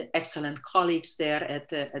I had excellent colleagues there at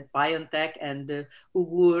BioNTech, and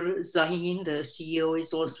Ugur Zahin, the CEO,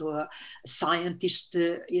 is also a scientist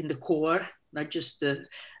in the core, not just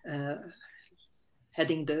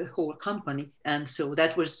heading the whole company. And so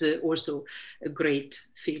that was also a great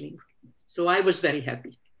feeling. So I was very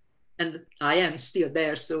happy, and I am still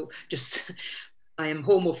there. So just I am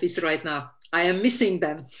home office right now. I am missing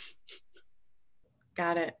them.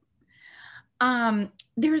 Got it.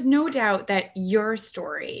 There's no doubt that your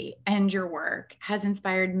story and your work has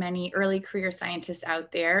inspired many early career scientists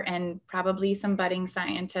out there, and probably some budding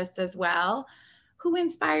scientists as well. Who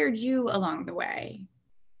inspired you along the way?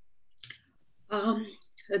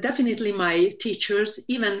 Definitely my teachers,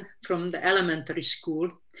 even from the elementary school,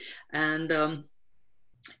 and at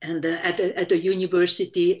the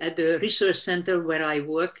university, at the research center where I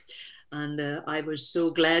work. And I was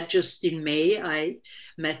so glad just in May, I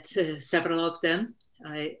met several of them.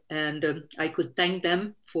 I could thank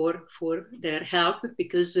them for their help,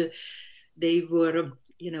 because they were,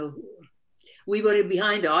 we were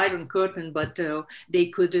behind the Iron Curtain, but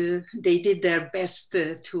they did their best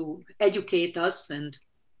to educate us.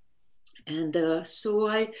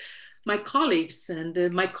 So my colleagues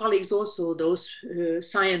also, those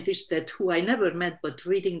scientists who I never met, but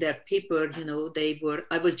reading their paper,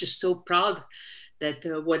 I was just so proud that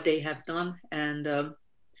what they have done. And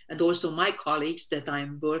also my colleagues that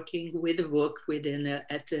I'm work with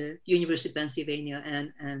at University of Pennsylvania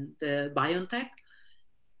and BioNTech.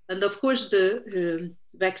 And of course the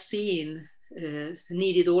vaccine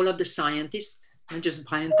needed all of the scientists, not just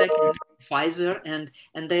BioNTech and Pfizer and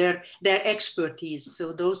their expertise.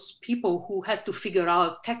 So those people who had to figure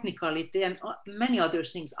out technicality and many other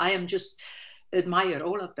things, I am just admire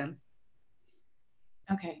all of them.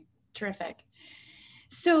 Okay, terrific.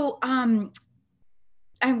 So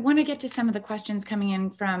I want to get to some of the questions coming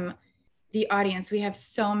in from the audience. We have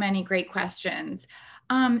so many great questions.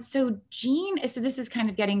 So this is kind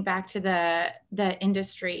of getting back to the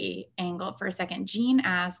industry angle for a second. Jean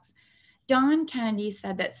asks, Don Kennedy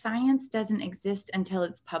said that science doesn't exist until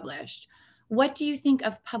it's published. What do you think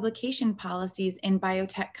of publication policies in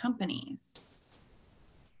biotech companies?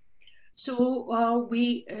 So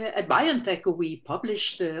we at BioNTech, we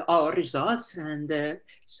published our results, and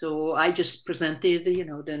so I just presented,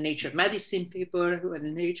 the Nature Medicine paper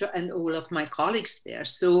and Nature, and all of my colleagues there.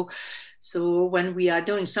 So when we are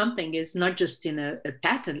doing something, it's not just in a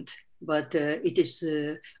patent, but it is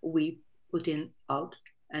we put in out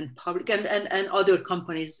and public, and other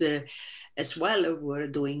companies as well were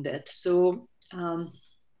doing that. So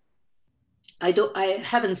I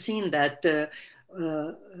haven't seen that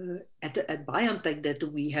at BioNTech that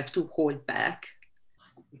we have to hold back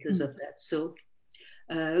because of that. So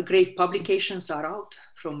great publications are out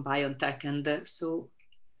from BioNTech, and so.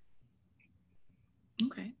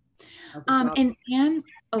 Okay. And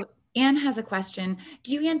Anne has a question.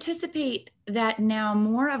 Do you anticipate that now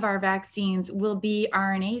more of our vaccines will be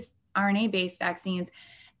RNA-based vaccines?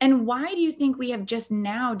 And why do you think we have just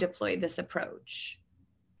now deployed this approach?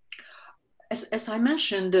 as I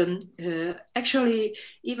mentioned, actually,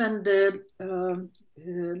 even the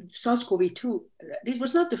SARS-CoV-2, this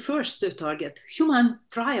was not the first target. Human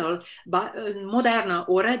trial by Moderna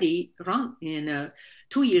already ran in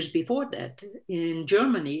 2 years before that in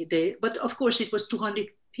Germany. But of course, it was 200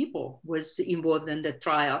 people was involved in the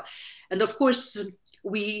trial. And of course,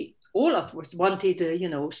 all of us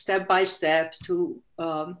wanted, step by step to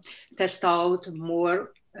test out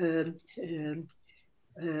more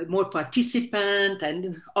participant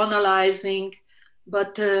and analyzing.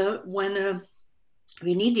 But when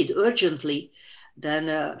we needed urgently, then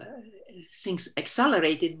things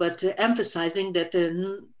accelerated, but emphasizing that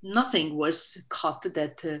nothing was cut,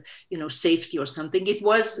 that, safety or something. It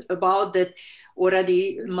was about that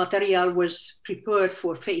already material was prepared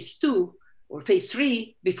for phase 2 or phase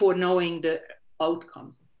 3 before knowing the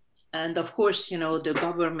outcome. And of course, the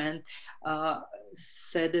government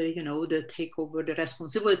said, they take over the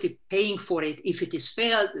responsibility, paying for it if it is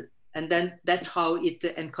failed. And then that's how it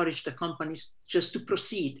encouraged the companies just to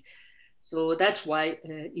proceed. So that's why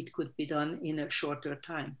it could be done in a shorter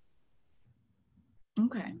time.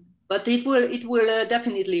 Okay. But it will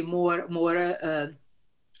definitely more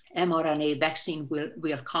mRNA vaccine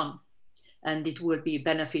will come, and it will be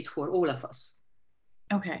benefit for all of us.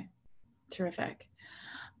 Okay, terrific.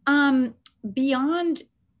 Beyond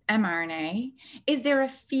mRNA, is there a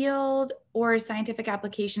field or a scientific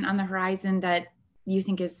application on the horizon that you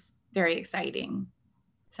think is very exciting?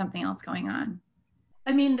 Something else going on?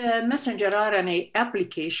 I mean, the messenger RNA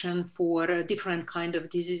application for a different kind of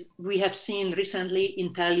disease. We have seen recently,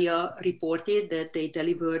 Intellia reported that they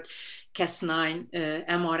delivered Cas9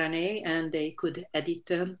 mRNA, and they could edit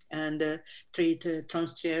and treat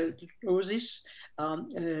transthyreosis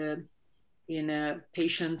in a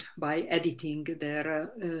patient by editing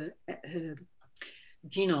their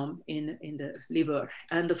genome in the liver.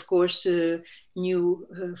 And of course, new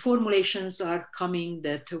formulations are coming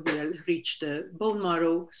that will reach the bone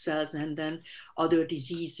marrow cells, and then other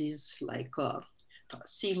diseases like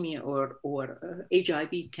thalassemia or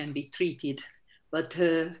HIV can be treated. But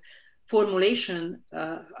formulation,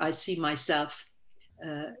 I see myself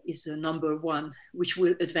is the number one, which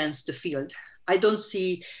will advance the field. I don't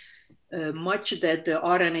see much that the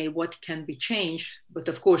RNA, what can be changed, but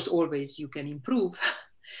of course, always you can improve.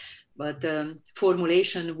 But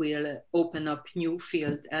formulation will open up new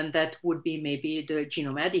field, and that would be maybe the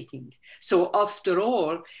genome editing. So after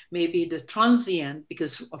all, maybe the transient,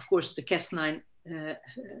 because of course the Cas9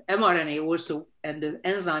 mRNA also, and the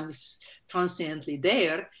enzyme is transiently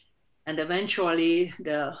there, and eventually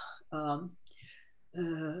the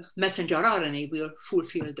messenger RNA will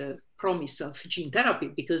fulfill the promise of gene therapy,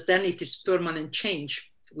 because then it is permanent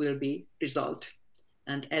change will be result,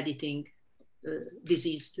 and editing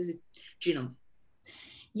diseased genome.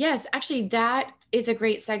 Yes, actually, that is a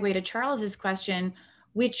great segue to Charles's question,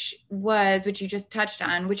 which you just touched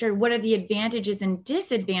on, what are the advantages and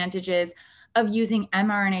disadvantages of using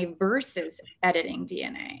mRNA versus editing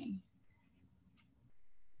DNA?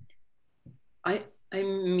 I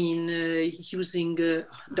mean, using the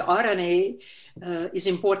RNA is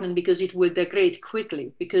important because it will degrade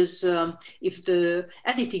quickly. Because if the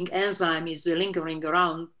editing enzyme is lingering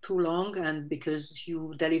around too long, and because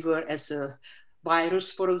you deliver as a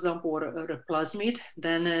virus, for example, or a plasmid,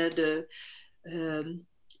 then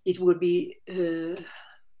it will be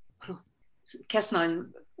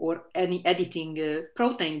Cas9 or any editing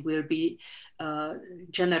protein will be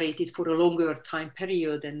generated for a longer time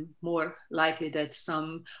period, and more likely that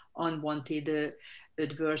some unwanted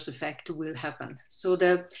adverse effect will happen. So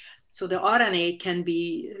the RNA can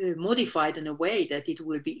be modified in a way that it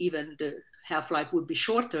will be, even the half-life would be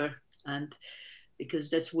shorter, and because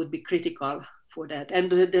this would be critical for that.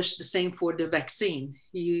 And there's the same for the vaccine.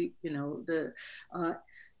 You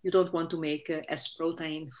don't want to make S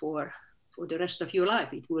protein for the rest of your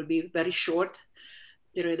life. It will be very short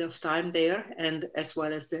period of time there, and as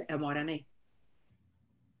well as the mRNA.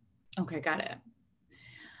 Okay, got it.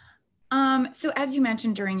 So as you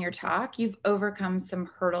mentioned during your talk, you've overcome some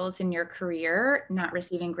hurdles in your career, not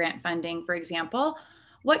receiving grant funding, for example.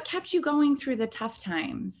 What kept you going through the tough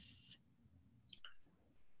times?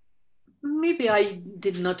 Maybe I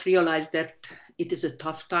did not realize that it is a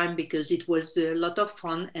tough time, because it was a lot of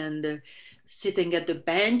fun, and sitting at the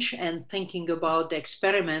bench and thinking about the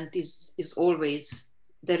experiment is always,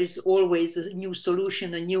 there is always a new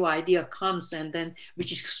solution, a new idea comes, and then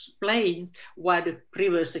which explains why the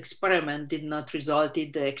previous experiment did not result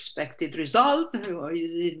in the expected result, or you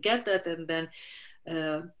didn't get that, and then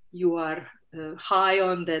you are high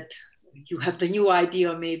on that, you have the new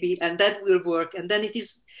idea maybe, and that will work, and then it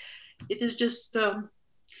is just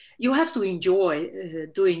you have to enjoy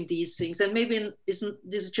doing these things. And maybe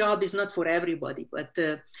this job is not for everybody, but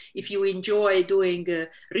if you enjoy doing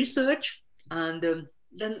research, and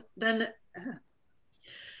then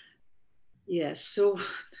yes, so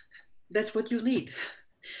that's what you need.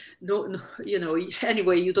 No, you know,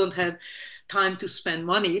 anyway, you don't have time to spend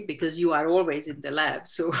money because you are always in the lab.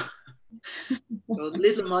 So, so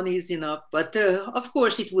little money is enough. But of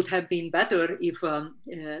course, it would have been better if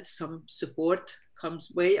some support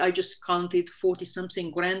comes way. I just counted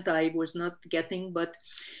 40-something grant I was not getting, but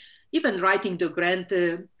even writing the grant,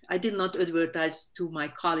 I did not advertise to my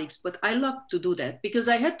colleagues, but I love to do that because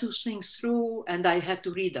I had to think through and I had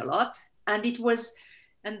to read a lot, and it was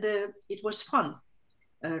fun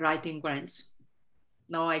writing grants.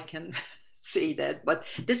 Now I can say that, but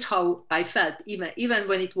that's how I felt, even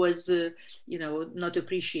when it was, you know, not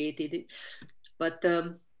appreciated. But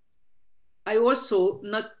I also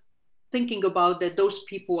not thinking about that those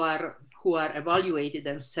people who are evaluated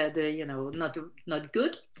and said, you know, not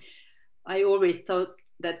good. I always thought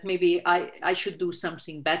that maybe I should do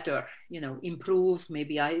something better, you know, improve.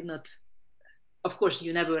 Maybe I not. Of course,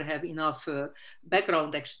 you never have enough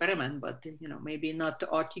background experiment, but you know, maybe not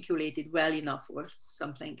articulated well enough or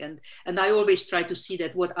something. And I always try to see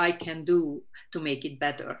that what I can do to make it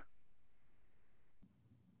better.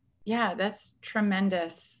 Yeah, that's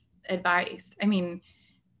tremendous advice. I mean,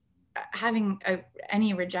 having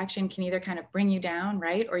any rejection can either kind of bring you down,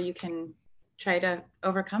 right? Or you can try to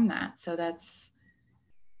overcome that. So that's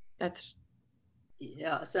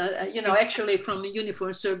yeah. So you know, actually, from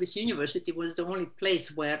Uniform Service University was the only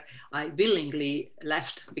place where I willingly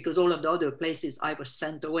left, because all of the other places I was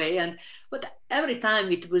sent away. But every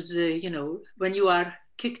time it was, you know, when you are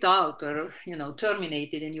kicked out or, you know,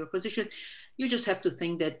 terminated in your position, you just have to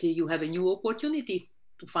think that you have a new opportunity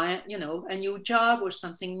to find, you know, a new job or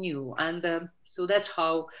something new. And so that's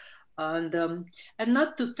how, and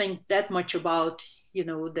not to think that much about, you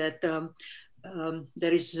know, that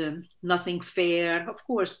there is nothing fair. Of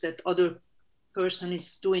course, that other person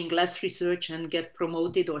is doing less research and get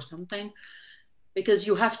promoted or something, because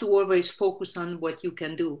you have to always focus on what you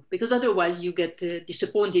can do, because otherwise you get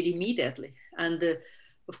disappointed immediately. And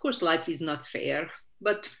of course, life is not fair,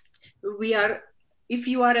 but if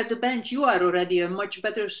you are at the bench, you are already a much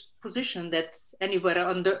better position than anywhere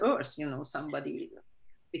on the earth, you know, somebody,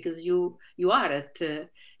 because you are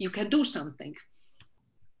you can do something.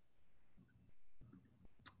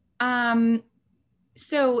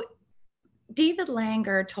 So David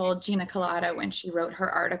Langer told Gina Colada when she wrote her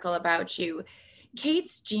article about you,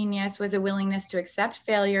 Kate's genius was a willingness to accept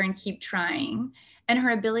failure and keep trying, and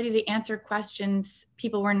her ability to answer questions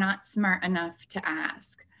people were not smart enough to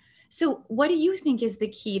ask. So what do you think is the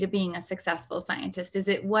key to being a successful scientist? Is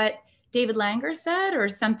it what David Langer said or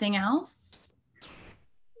something else?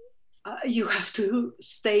 You have to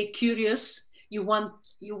stay curious. You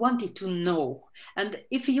wanted to know. And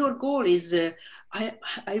if your goal is,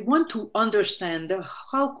 I want to understand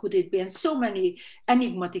how could it be, and so many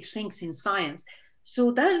enigmatic things in science.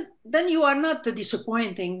 So then you are not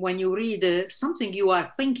disappointing when you read something you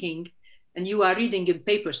are thinking and you are reading a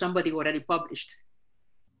paper somebody already published,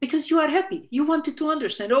 because you are happy. You wanted to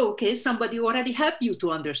understand. Oh, okay, somebody already helped you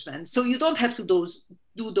to understand. So you don't have to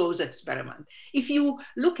do those experiments. If you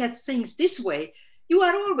look at things this way, you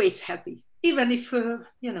are always happy, even if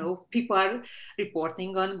you know, people are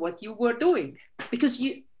reporting on what you were doing, because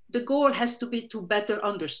the goal has to be to better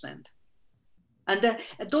understand. And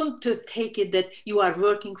don't take it that you are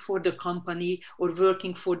working for the company or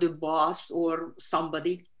working for the boss or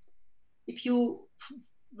somebody. If you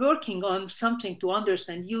working on something to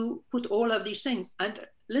understand, you put all of these things. And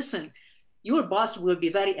listen, your boss will be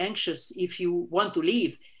very anxious if you want to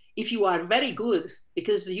leave. If you are very good,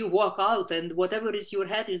 because you walk out and whatever is your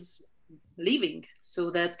head is leaving. So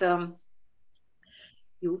that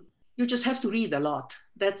you just have to read a lot.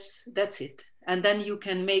 That's it. And then you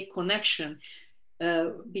can make connection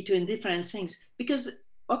between different things, because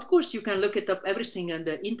of course you can look it up everything on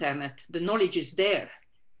the internet. The knowledge is there,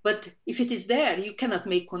 but if it is there, you cannot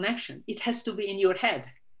make connection. It has to be in your head.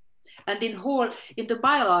 And in the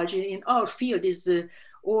biology, in our field is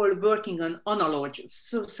all working on analogies.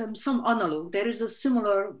 So some analog, there is a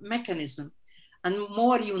similar mechanism. And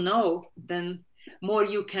more you know, then more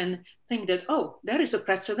you can think that, oh, there is a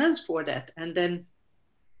precedence for that. And then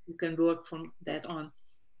you can work from that on.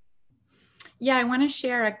 Yeah, I want to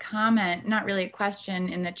share a comment, not really a question,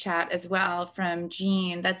 in the chat as well from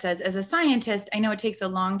Jean that says, as a scientist, I know it takes a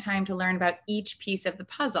long time to learn about each piece of the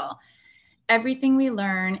puzzle. Everything we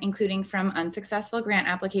learn, including from unsuccessful grant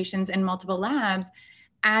applications in multiple labs,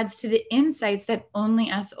 adds to the insights that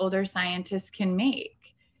only us older scientists can make.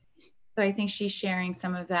 So I think she's sharing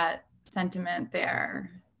some of that sentiment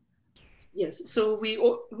there. Yes, so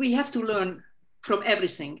we have to learn from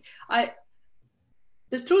everything.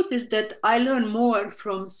 The truth is that I learn more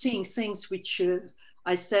from seeing things which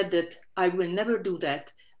I said that I will never do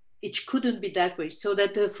that. It couldn't be that way. So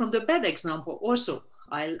that from the bad example also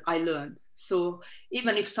I learned. So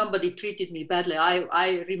even if somebody treated me badly,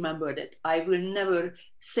 I remember that I will never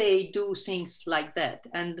do things like that.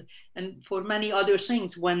 And for many other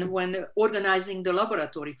things, when organizing the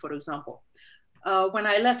laboratory, for example, when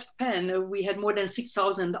I left Penn, we had more than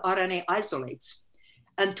 6,000 RNA isolates.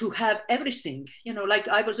 And to have everything, like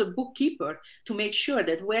I was a bookkeeper to make sure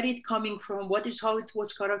that where it coming from, how it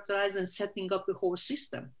was characterized, and setting up the whole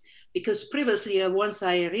system. Because previously, once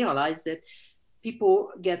I realized that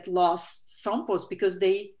people get lost samples because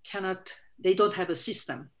they don't have a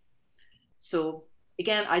system. So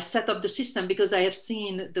again, I set up the system because I have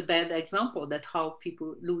seen the bad example that how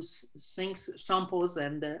people lose things, samples,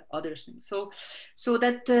 and other things. So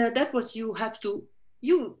that was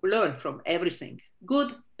you learn from everything,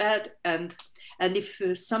 good, bad, and if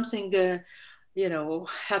something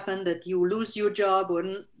happened that you lose your job or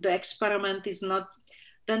the experiment is not,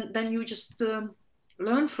 then you just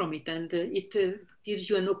learn from it, and it gives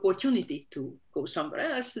you an opportunity to go somewhere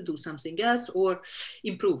else, to do something else, or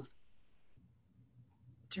improve.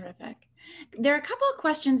 Terrific. There are a couple of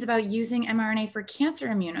questions about using mRNA for cancer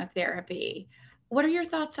immunotherapy. What are your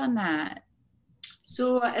thoughts on that?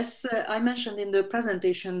 So as I mentioned in the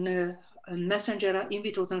presentation, in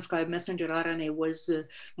vitro transcribed messenger RNA was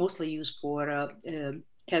mostly used for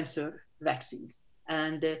cancer vaccines.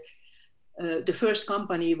 And the first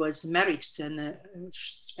company was Merix, and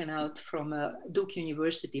spun out from Duke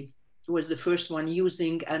University. It was the first one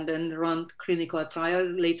using and then run clinical trial.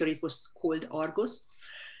 Later it was called Argos.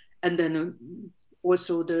 And then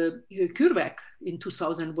also the CureVac in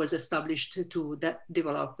 2000 was established to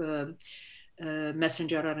develop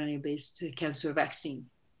messenger RNA-based cancer vaccine.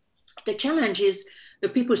 The challenge is the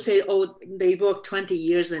people say, oh, they worked 20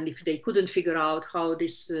 years, and if they couldn't figure out how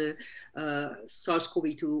this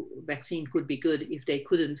SARS-CoV-2 vaccine could be good, if they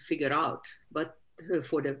couldn't figure out, but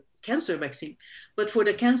for the cancer vaccine. But for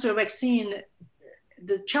the cancer vaccine,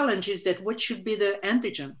 the challenge is that what should be the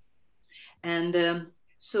antigen? And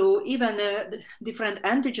so even different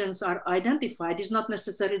antigens are identified. It's not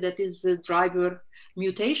necessary that is the driver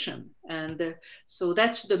mutation. And so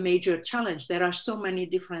that's the major challenge. There are so many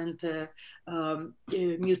different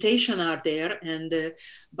mutations are there, and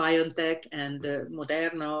BioNTech and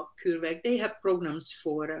Moderna, CureVac, they have programs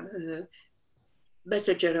for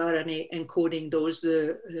messenger RNA encoding those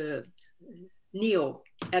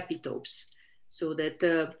neoepitopes, so that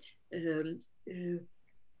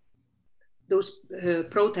those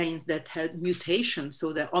proteins that had mutations,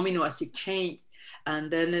 so the amino acid chain,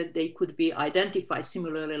 and then they could be identified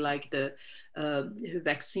similarly like the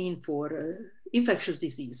vaccine for infectious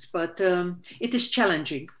disease. But it is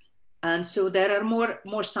challenging. And so there are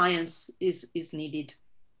more science is needed.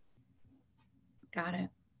 Got it.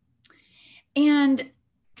 And,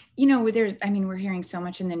 we're hearing so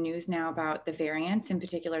much in the news now about the variants, in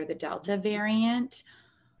particular the Delta variant.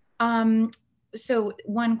 So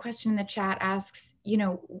one question in the chat asks,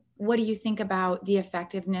 what do you think about the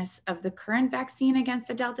effectiveness of the current vaccine against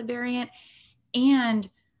the Delta variant? And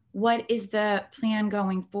what is the plan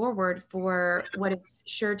going forward for what is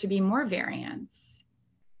sure to be more variants?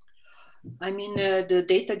 The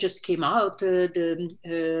data just came out.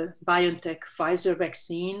 The BioNTech Pfizer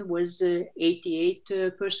vaccine was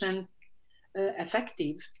 88%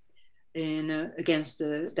 effective against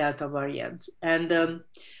the Delta variant. And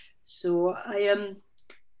so I am,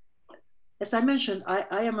 as I mentioned,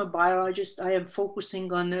 I am a biologist. I am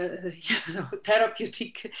focusing on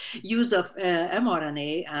therapeutic use of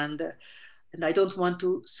mRNA, and I don't want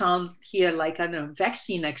to sound here like I'm a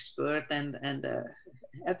vaccine expert and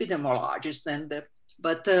epidemiologist,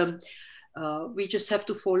 but we just have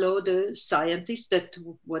to follow the scientists that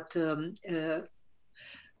what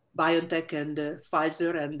BioNTech and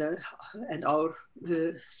Pfizer and our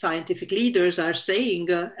scientific leaders are saying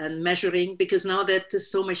and measuring, because now that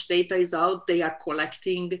so much data is out, they are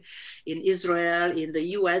collecting in Israel, in the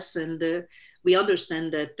US, and we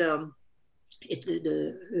understand that the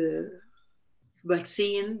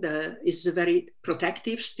vaccine is very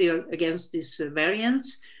protective still against these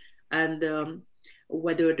variants, and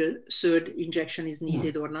whether the third injection is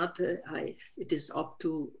needed or not, it is up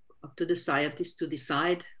to the scientists to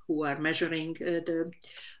decide, who are measuring the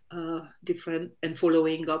different and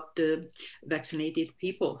following up the vaccinated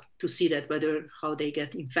people to see that how they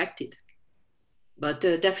get infected. But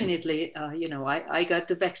definitely, I got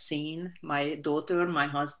the vaccine. My daughter, my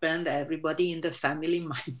husband, everybody in the family,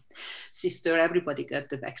 my sister, everybody got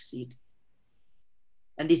the vaccine.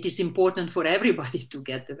 And it is important for everybody to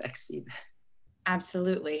get the vaccine.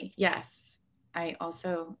 Absolutely. Yes. I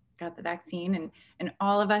also got the vaccine, and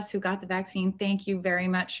all of us who got the vaccine, thank you very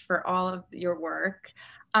much for all of your work.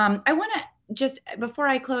 I want to just, before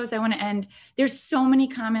I close, I want to end. There's so many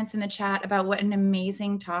comments in the chat about what an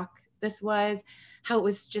amazing talk this was, how it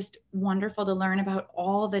was just wonderful to learn about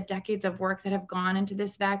all the decades of work that have gone into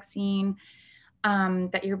this vaccine,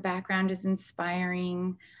 that your background is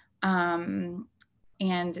inspiring, and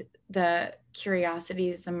the curiosity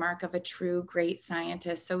is the mark of a true great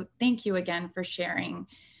scientist. So thank you again for sharing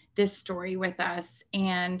this story with us.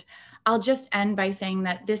 And I'll just end by saying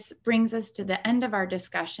that this brings us to the end of our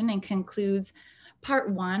discussion and concludes part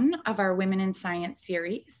 1 of our Women in Science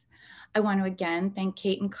series. I want to again thank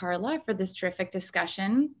Kate and Carla for this terrific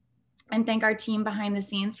discussion, and thank our team behind the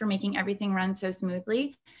scenes for making everything run so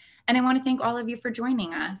smoothly. And I want to thank all of you for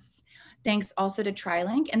joining us. Thanks also to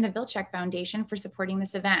TriLink and the Vilcek Foundation for supporting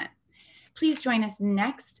this event. Please join us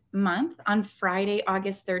next month on Friday,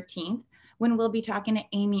 August 13th, when we'll be talking to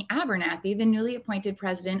Amy Abernathy, the newly appointed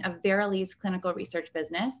president of Verily's clinical research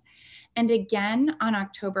business. And again on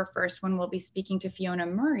October 1st, when we'll be speaking to Fiona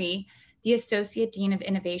Murray, the Associate Dean of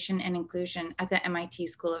Innovation and Inclusion at the MIT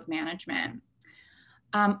School of Management.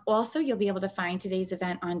 Also, you'll be able to find today's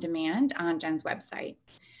event on demand on Jen's website.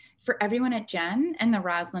 For everyone at Jen and the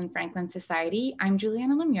Rosalind Franklin Society, I'm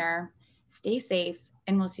Juliana Lemure. Stay safe,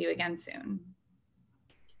 and we'll see you again soon.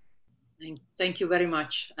 Thank you very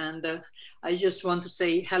much. And I just want to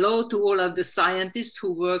say hello to all of the scientists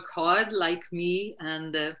who work hard like me,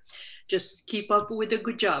 and just keep up with a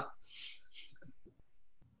good job.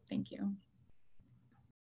 Thank you.